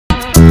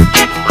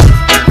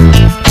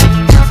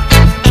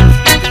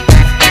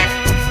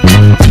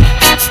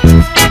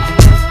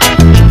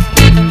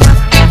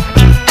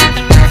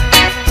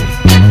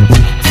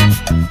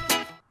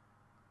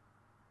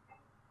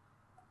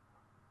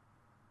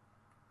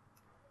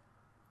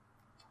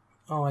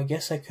Oh, I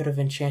guess I could have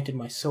enchanted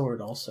my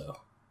sword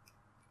also.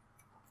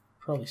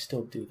 Probably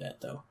still do that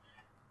though.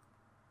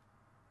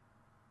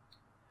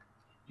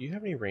 Do you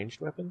have any ranged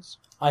weapons?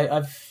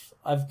 I've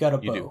got a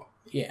bow. You do?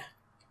 Yeah.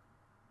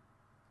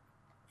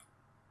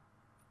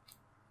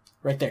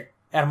 Right there.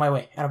 Out of my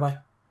way. Out of my...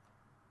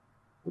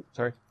 Oops,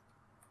 sorry.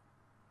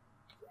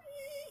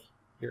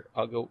 Here,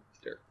 I'll go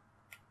there.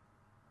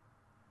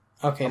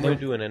 Okay. I'm going to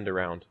do an end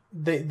around.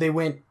 They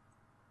went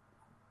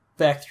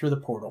back through the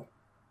portal.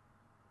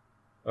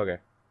 Okay.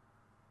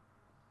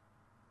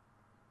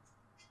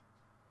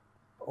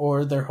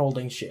 Or they're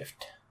holding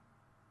shift.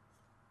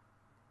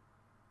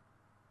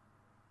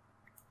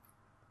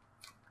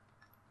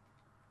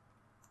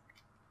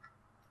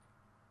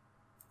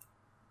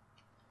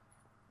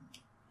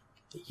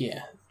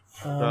 Yeah.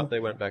 No, they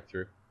went back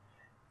through.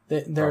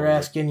 They're Probably.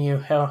 asking you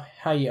how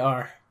you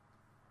are.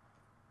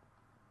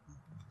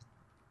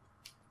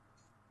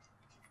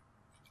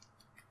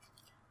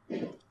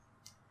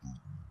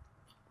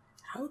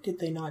 How did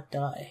they not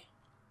die?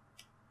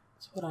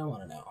 That's what I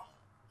want to know.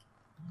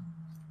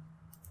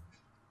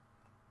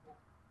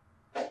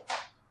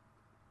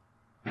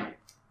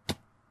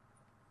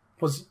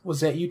 Was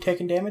that you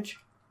taking damage?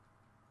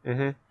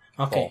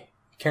 Mm-hmm. Okay,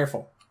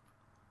 careful.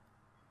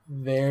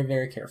 Very,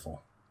 very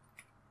careful.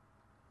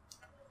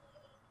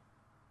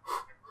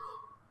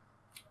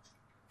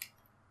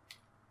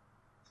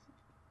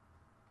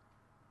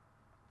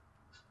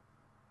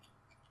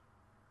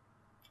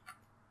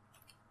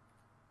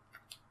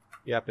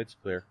 Yep, it's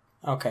clear.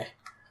 Okay.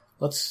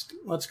 Let's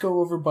go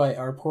over by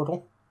our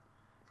portal.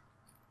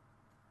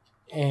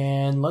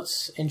 And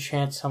let's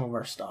enchant some of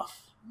our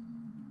stuff.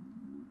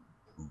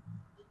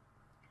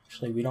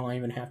 Actually, we don't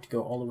even have to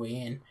go all the way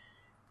in.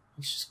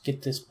 Let's just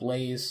get this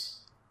blaze.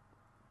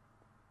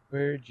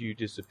 Where'd you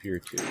disappear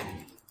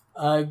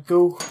to?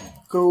 Go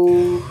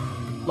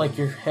like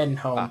you're heading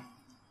home. Ah.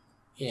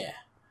 Yeah.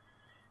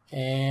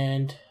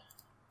 And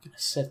I'm gonna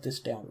set this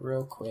down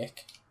real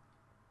quick.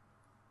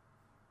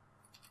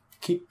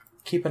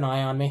 Keep an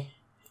eye on me,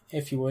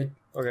 if you would.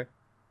 Okay.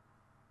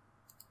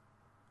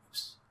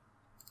 Oops.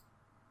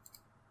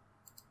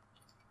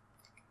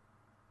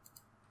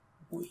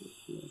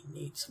 We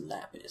need some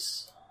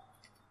lapis.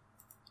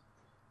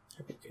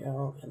 There we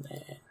go, and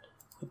then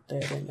put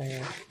that in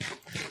there.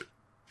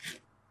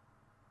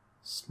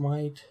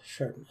 Smite,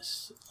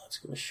 sharpness. Let's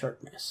go with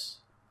sharpness.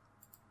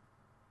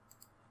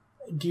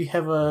 Do you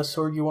have a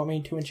sword you want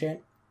me to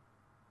enchant?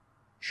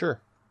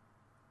 Sure.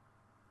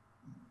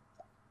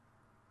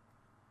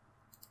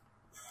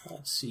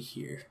 Let's see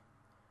here.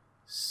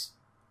 Let's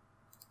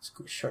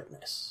go with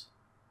sharpness.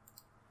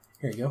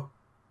 Here you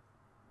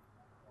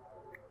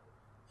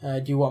go.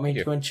 Do you want me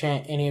to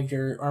enchant any of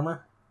your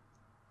armor?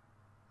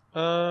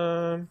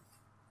 I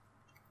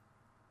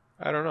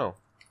don't know.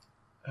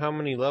 How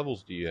many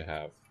levels do you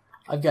have?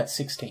 I've got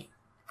 16.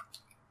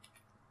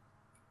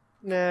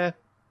 Nah,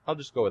 I'll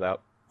just go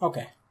without.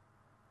 Okay.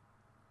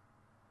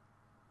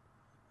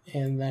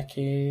 In that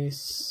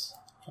case,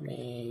 let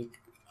me...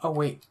 Oh,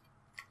 wait.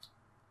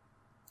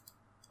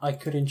 I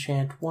could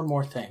enchant one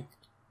more thing.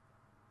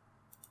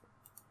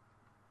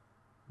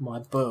 My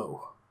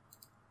bow.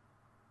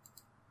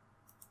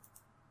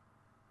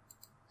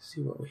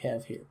 See what we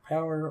have here.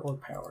 Power or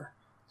power?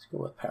 Let's go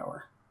with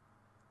power.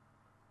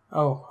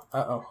 Oh,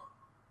 uh-oh.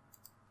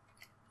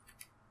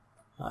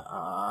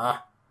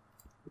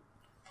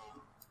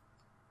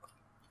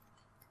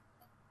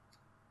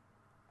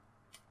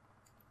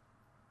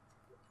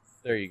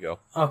 There you go.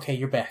 Okay,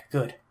 you're back.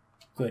 Good.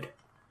 Good.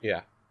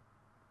 Yeah.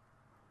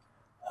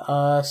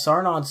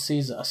 Sarnon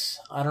sees us.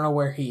 I don't know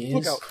where he is.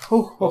 Look out.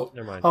 Oh,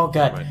 never mind. Oh,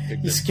 God. Never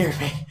mind. You scared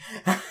me.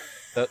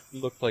 That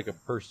looked like a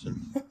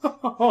person.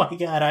 Oh, my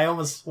God. I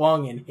almost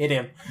swung and hit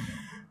him.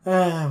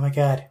 Oh, my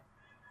God.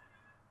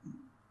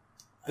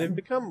 They've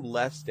become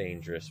less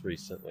dangerous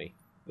recently,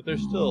 but they're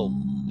still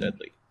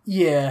deadly.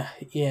 Yeah,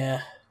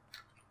 yeah.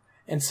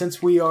 And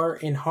since we are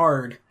in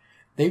hard,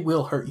 they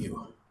will hurt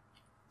you.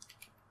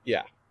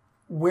 Yeah.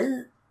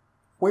 Where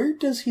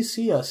does he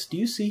see us? Do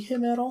you see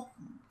him at all?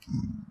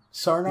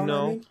 Sarnon,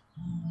 No. I mean?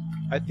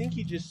 I think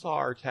he just saw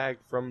our tag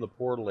from the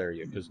portal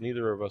area, because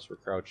neither of us were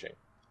crouching.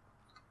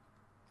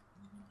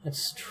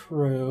 That's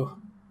true.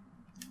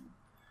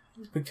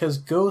 Because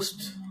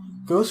Ghost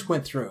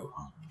went through.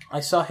 I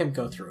saw him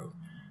go through.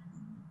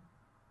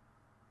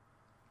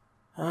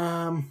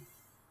 Oh.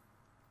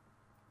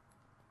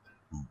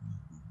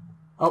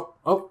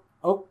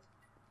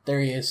 There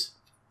he is.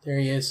 There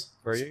he is.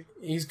 Where are you?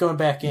 He's going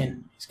back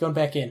in. He's going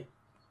back in.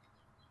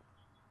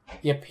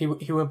 Yep,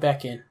 he went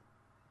back in.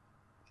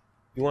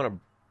 You want to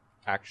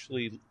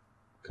actually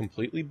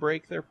completely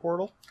break their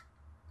portal?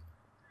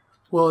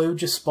 Well, it would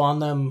just spawn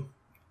them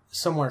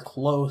somewhere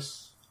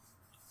close.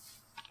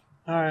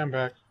 Hi, I'm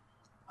back.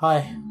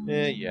 Hi.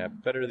 Yeah,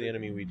 better the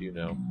enemy we do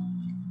know.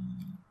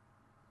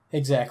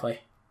 Exactly.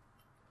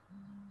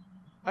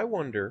 I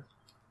wonder.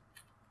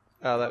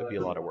 That would be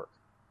a lot of work.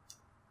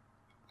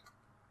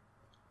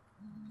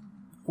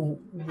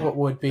 What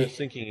would I was be?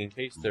 thinking in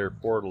case they're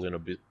portal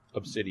in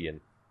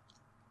obsidian.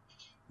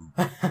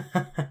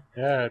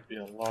 Yeah, it'd be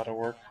a lot of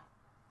work.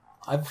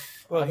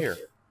 Well, here.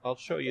 I'll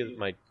show you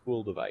my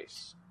cool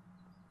device.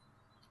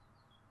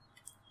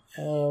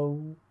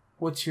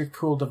 What's your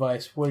cool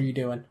device? What are you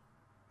doing?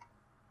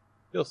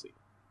 You'll see.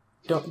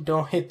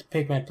 Don't hit the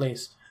pigman,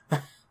 please.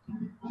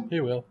 He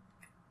will.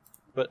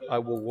 But I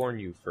will warn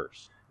you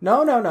first.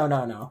 No.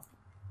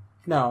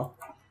 No.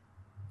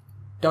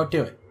 Don't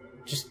do it.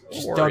 Just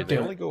Don't worry, don't they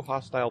do only it. go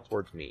hostile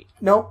towards me.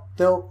 Nope,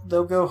 they'll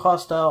go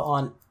hostile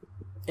on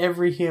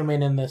every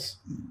human in this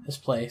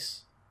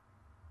place.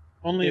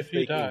 Only if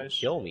they he can dies.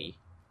 kill me.